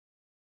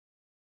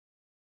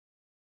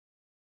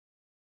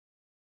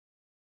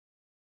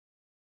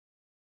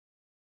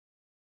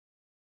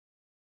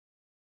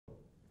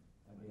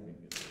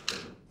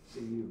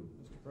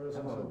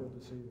President, so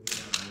good to see you. Nice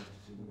to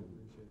see you.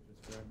 Appreciate this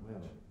very much.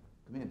 Well,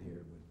 come in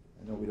here.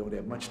 I know we don't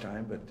have much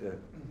time, but Becker,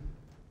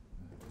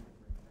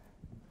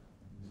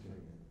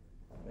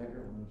 why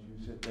don't you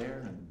sit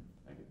there and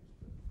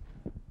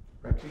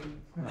Rexy?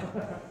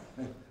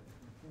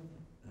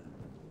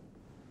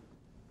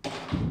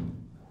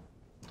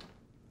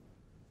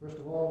 First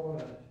of all, I want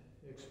to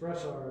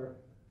express our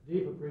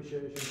deep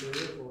appreciation to you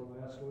for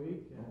last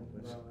week.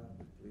 And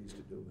pleased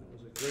to do it. It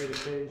was a great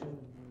occasion, and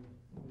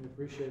we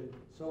appreciated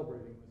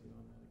celebrating with you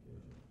on that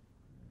occasion.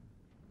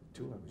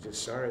 Too, I was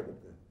just sorry that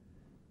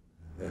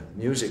the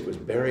music was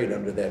buried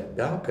under that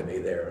balcony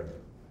there.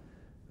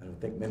 I don't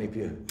think many of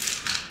you,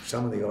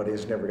 some of the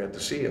audience never got to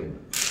see him.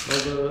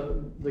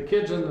 Well, the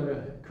kids in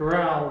the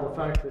corral, the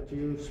fact that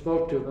you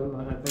spoke to them,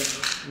 I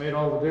think, made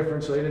all the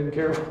difference. They didn't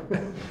care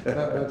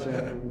that much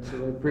afterwards, so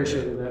they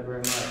appreciated that very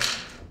much.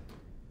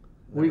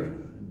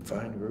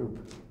 Fine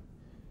group.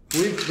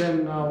 We've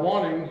been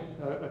wanting,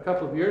 a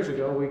couple of years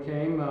ago, we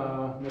came,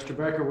 Mr.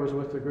 Becker was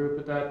with the group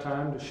at that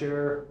time to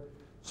share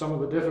some of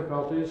the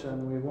difficulties,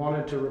 and we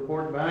wanted to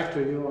report back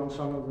to you on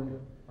some of the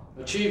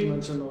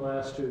achievements in the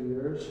last 2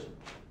 years.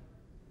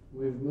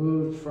 We've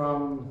moved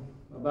from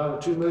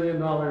about a $2 million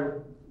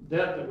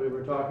debt that we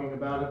were talking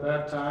about at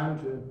that time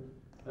to,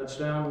 that's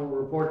down, we'll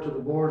report to the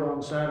board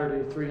on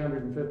Saturday,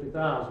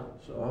 $350,000.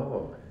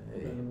 So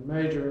it's been a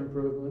major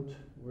improvement.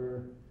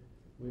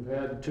 We've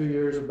had 2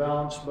 years of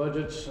balanced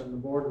budgets, and the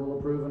board will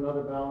approve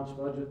another balanced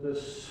budget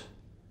this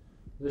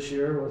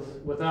year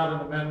without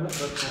an amendment,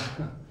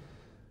 but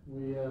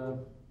we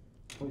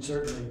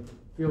certainly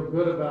feel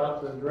good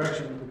about the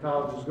direction that the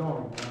college is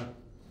going.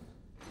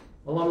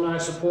 Alumni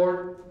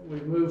support,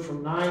 we've moved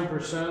from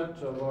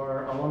 9% of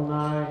our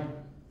alumni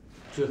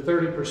to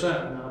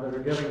 30% now that are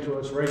giving to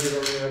us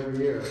regularly every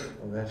year.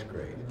 Well, that's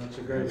great. And that's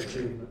a great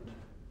achievement.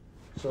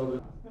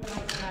 So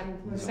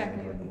for a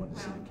second.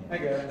 Hi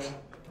guys.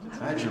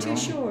 Hi, Jerome. Too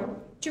short.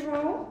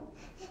 Jerome?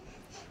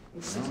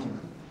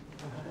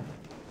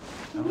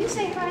 Can you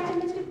say hi to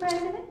Mr.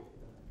 President?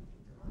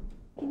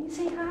 Can you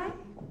say hi?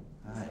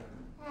 Hi.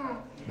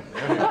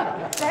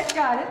 That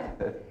got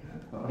it.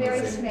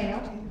 Very smale.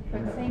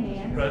 From the same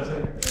man.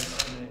 President,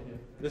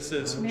 this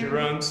is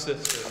Jerome's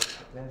sister.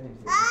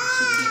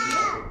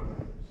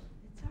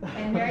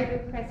 And Mary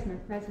Beth Pressman,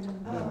 President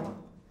of the board.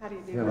 How do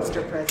you do,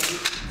 Mr.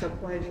 President? It's a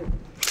pleasure.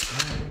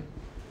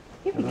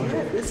 Here we go.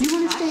 You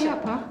want to stay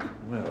up, huh?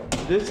 Well,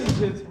 This is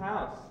his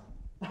house.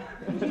 Do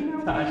you know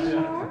where you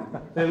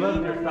are? They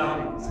love your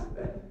fountains.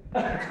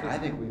 I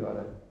think we ought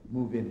to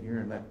move in here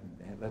and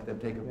let them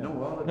take a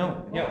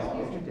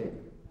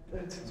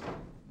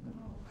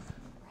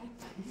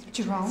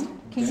Jerome,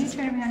 can you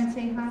turn around and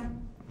say hi?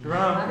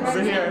 Jerome,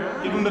 over here.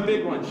 Give him the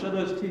big one. Show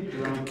those teeth,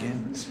 Jerome.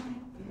 Again.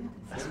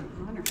 That's an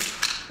honor.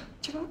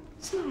 Jerome,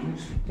 smile.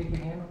 Stick your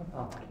hand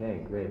on?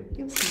 Okay, great.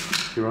 You'll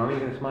see. Jerome, you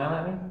gonna smile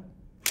at me?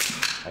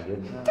 I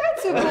did.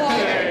 That's a boy.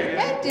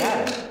 That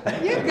did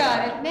it. You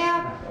got it.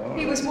 Now,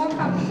 he was more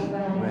comfortable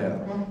than I am.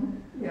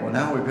 Well,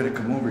 now we're going to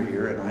come over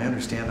here, and I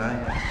understand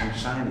I'm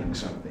signing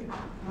something.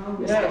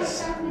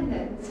 Yes. Something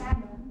that's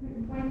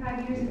happened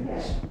 125 years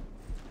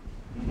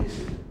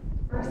ago.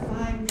 First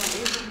signed by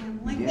Abraham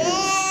Lincoln.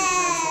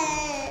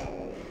 Yes.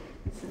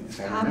 This is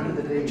I copy remember of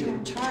the the day original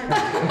you- charter.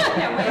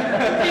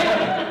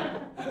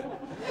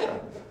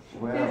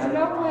 Well, There's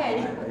no way.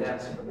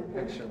 That's for the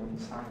picture when you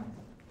sign.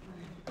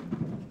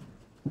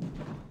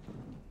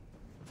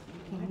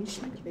 Can you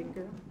see? Big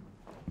girl.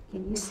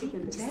 Can you see?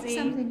 Can Is that see?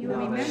 something you No,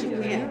 remember she when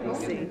you can't were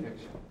see. older?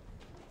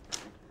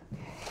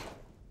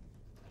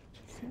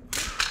 See that?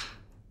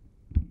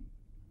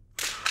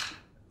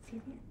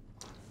 Can you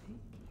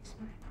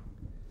smile?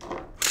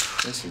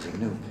 this is a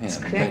new pen. It's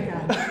gonna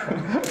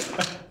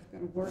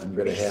work. I'm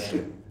going to have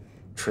to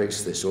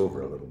trace this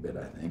over a little bit,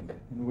 I think.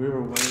 And we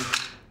were waiting.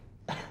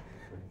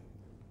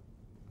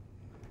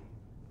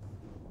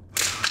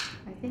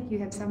 I think you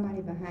have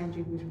somebody behind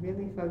you who's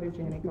really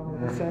photogenic all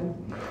of a sudden.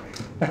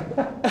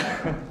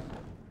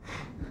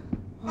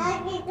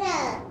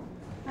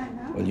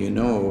 Well, you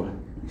know,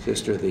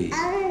 sister, the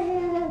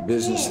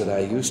business that I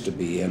used to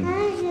be in,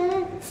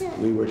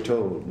 we were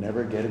told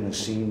never get in a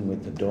scene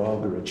with a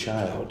dog or a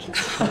child.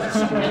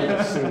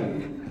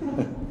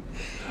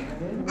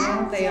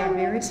 Well, they are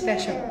very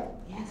special.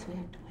 Yes, we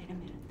have to wait a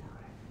minute,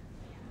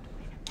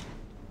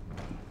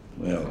 though.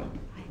 Well,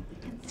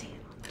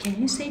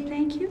 Can you say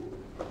thank you?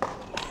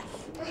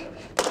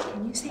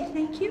 Can you say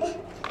thank you? Yes.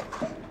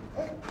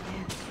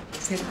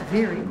 Said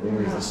very there's the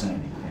well.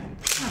 signing.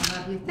 I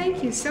love you.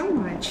 Thank you so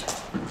much.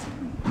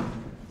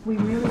 We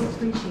really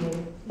appreciate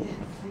it. Yeah,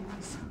 thank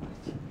you so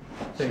much.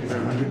 Thank you For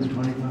very much.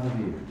 125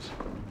 years.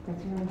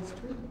 That's right.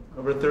 True.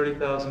 Over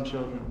 30,000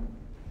 children.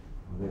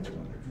 Well, that's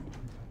wonderful.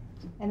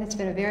 And it's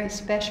been a very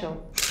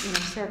special,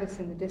 service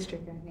in the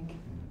district, I think.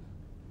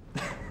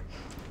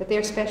 But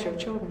they're special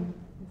children.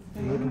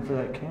 You're looking for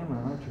that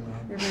camera, aren't you?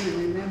 You're going to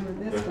remember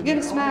this one. You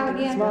gonna smile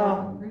again?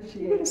 Smile.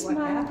 Appreciate You gonna what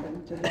smile?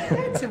 happened today.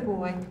 That's a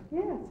boy.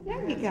 Yes,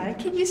 yeah, you got it.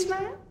 Can you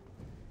smile?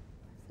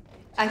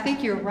 I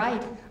think you're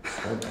right.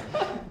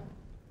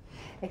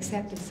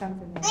 Except it's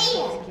something they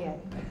always get.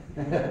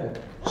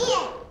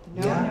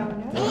 No,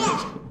 no,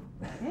 no.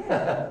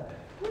 Yeah.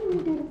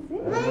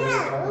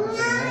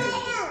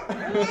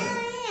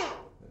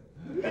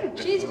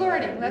 She's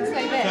learning, let's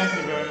say that.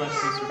 Thank you very much,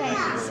 Mr. Thank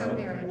you Becker. so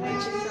very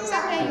much.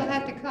 Someday you'll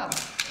have to come.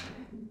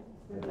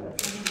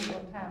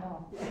 Time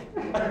off.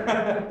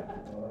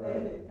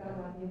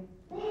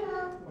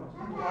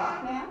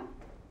 Walk now.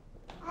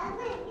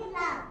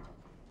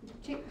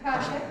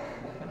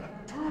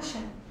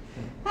 Tasha,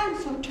 I'm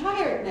so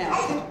tired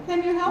now.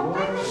 Can you help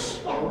me?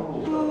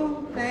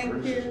 Oh,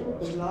 thank you.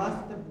 We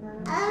lost the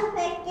bird.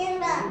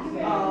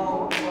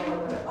 Oh.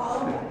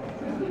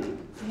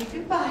 say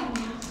goodbye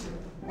now.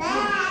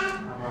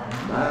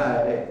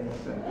 Bye.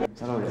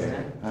 Hello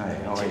there. Hi,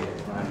 how are you?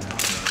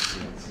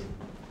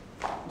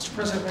 Mr.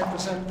 President, I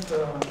present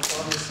Bobby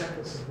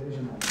Seckles of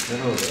Veja.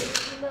 Hello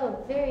there.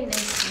 Hello, very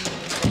nice to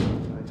meet you.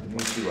 Nice to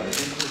meet you. I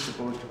think we're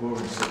supposed to go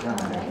over and sit down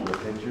after a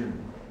picture and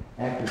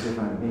act as if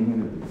I'm being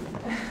interviewed,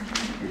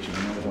 which I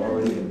know is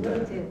already been Will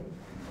done. do.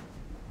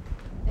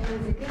 It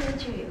was a good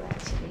interview,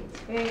 actually. It's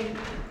very,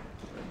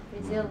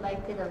 Brazil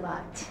liked it a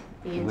lot,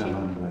 the Well, interview.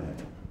 I'm glad.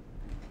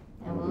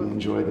 And We we'll-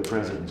 enjoyed the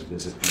president's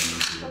visit.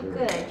 Oh,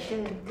 good,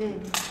 good,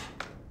 good.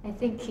 I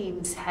think he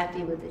was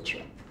happy with the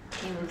trip.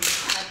 He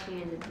was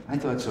happier than, I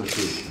thought so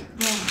too.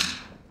 yeah.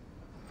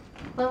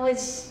 Well,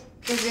 was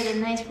it a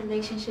nice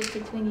relationship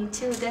between you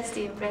two? That's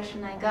the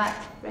impression I got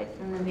right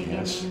from the beginning.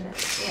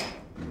 Yes. Yeah.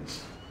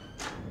 Yes.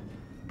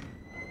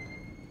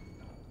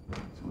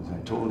 So as I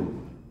told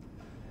him,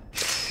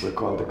 we're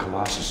called the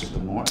Colossus of the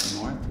North,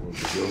 well,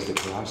 Brazil's the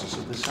Colossus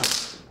of the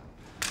South.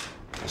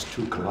 As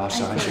two I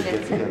colossi think should get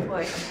that's together.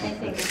 important. I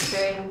think it's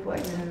very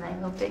important, and I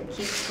hope it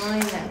keeps going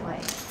that way.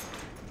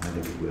 I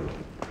think it will.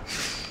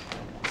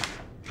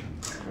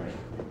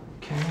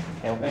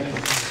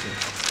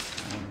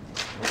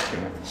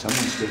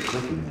 Someone's still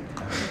clicking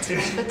there.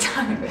 It's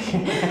photography.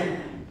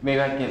 Maybe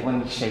I can get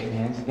one to shake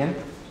hands again?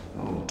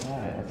 Oh,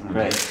 Yeah, that's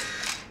great.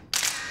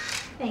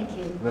 Thank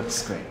you.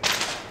 Looks great.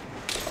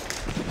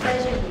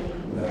 Pleasure meeting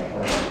you.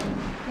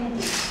 Thank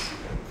you.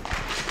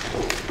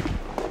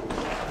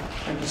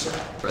 Thank you,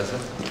 sir.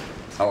 President,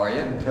 how are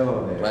you?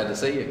 hello there. Glad to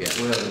see you again.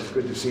 Well, it's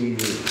good to see you.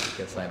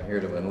 Guess I'm here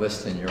to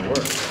enlist in your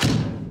work.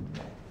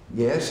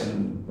 Yes,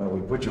 and well,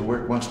 we put your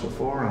work once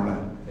before on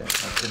a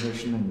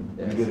commission, and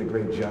Yes. you did a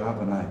great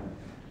job, and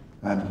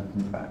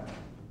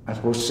I'm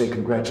supposed to say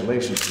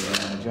congratulations to you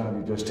on the job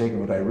you've just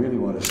taken, but I really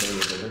want to say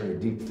is a very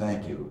deep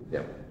thank you.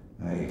 Yep.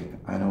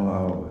 I know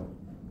how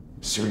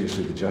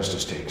seriously the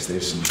justice takes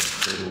this, and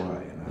so do I.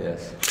 And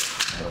Yes.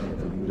 I think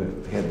for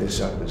you to head this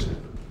up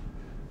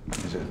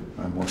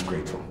I'm most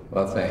grateful.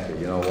 Well, thank you.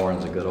 You know,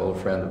 Warren's a good old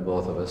friend of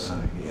both of us.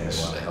 Yes.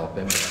 I want to help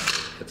him.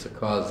 It's a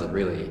cause that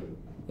really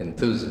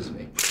enthuses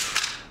me.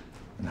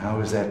 And how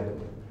is that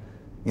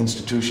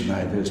institution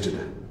I visited?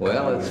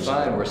 Well, it's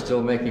fine. We're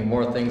still making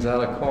more things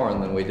out of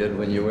corn than we did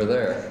when you were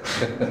there.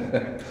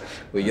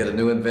 We get a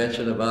new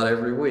invention about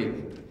every week.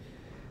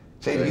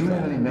 Say, do you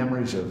have any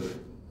memories of,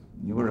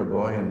 you were a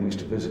boy and used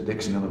to visit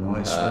Dixon,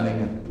 Illinois,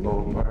 swimming at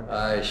Lowell Park?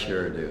 I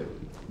sure do.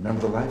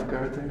 Remember the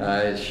lifeguard there?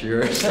 I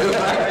sure do.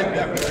 I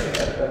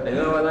remember. You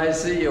know, when I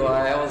see you,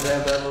 I always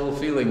have that little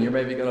feeling you're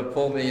maybe going to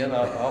pull me in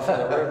off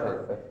of the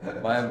river.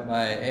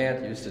 My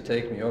aunt used to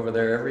take me over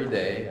there every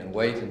day and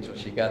wait until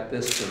she got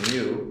this from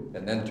you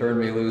and then turn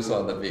me loose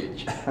on the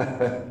beach.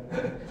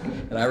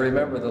 And I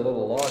remember the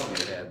little log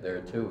you had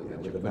there too,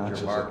 that you With the put notches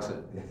your marks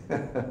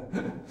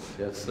in.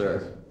 Yes,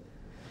 sir.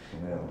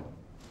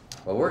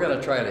 Well, we're going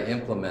to try to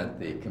implement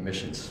the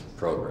commission's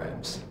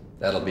programs.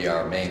 That'll be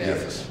our main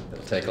effort.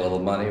 It'll take a little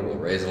money, we'll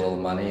raise a little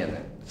money and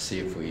see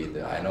if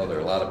I know there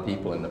are a lot of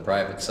people in the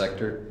private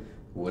sector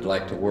who would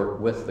like to work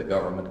with the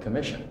government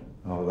commission.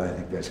 Oh, I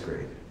think that's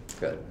great.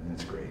 Good.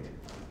 That's great.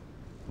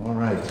 All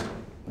right.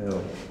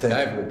 Well,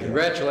 thank you again.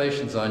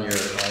 Congratulations on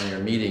your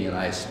meeting in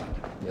Iceland.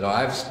 You know,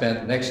 I've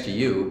spent next to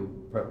you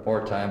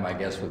more time, I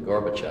guess, with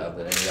Gorbachev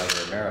than any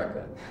other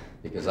American,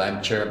 because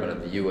I'm chairman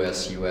of the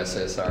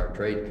USSR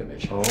Trade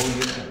Commission. Oh,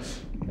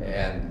 yes.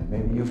 And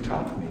Maybe you've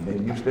taught me.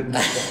 Maybe you've been.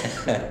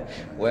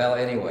 well,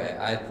 anyway,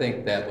 I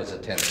think that was a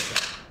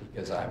tentative,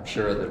 because I'm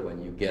sure that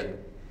when you get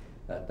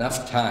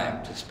enough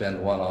time to spend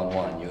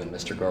one-on-one, you and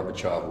Mr.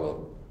 Gorbachev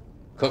will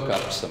cook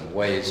up some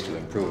ways to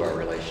improve our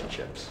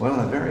relationships. Well,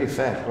 the very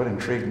fact, what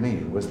intrigued me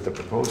was the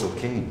proposal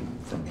came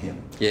from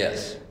him.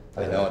 Yes,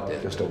 I know it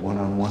did. Just a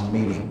one-on-one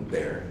meeting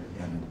there,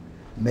 and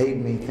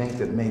made me think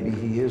that maybe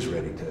he is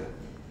ready to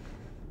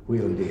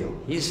wheel and deal.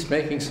 He's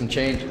making some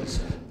changes,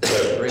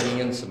 bringing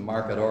in some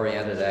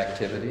market-oriented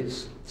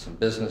activities, some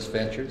business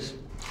ventures.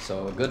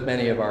 So a good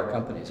many of our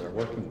companies are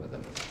working with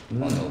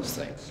him on those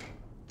things.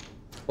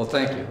 Well,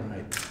 thank you. All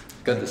right.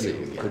 Good to see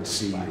you again. Good to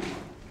see you.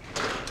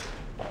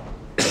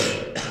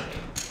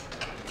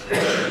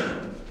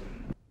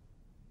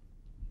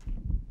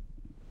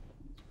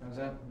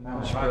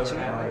 Mr.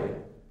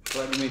 President,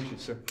 glad to meet you,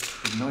 sir.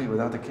 Didn't know you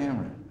without the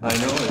camera. I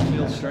know, it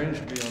feels strange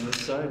to be on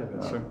this side of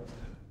it, sir.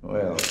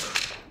 Well,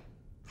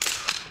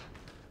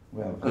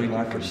 Well, Thank good you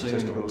luck, for it's seeing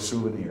just a me. little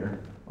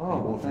souvenir. Oh,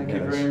 well, thank you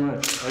very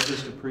much. I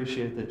just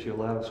appreciate that you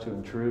allow us to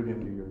intrude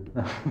into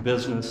your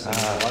business and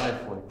your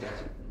life like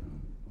this.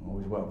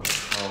 Always welcome.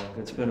 Oh,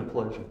 it's been a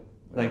pleasure.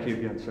 Thank you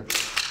again, sir.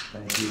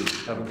 Thank you.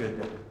 Have a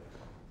good day.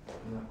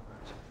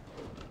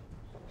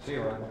 See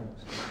you, Ryan.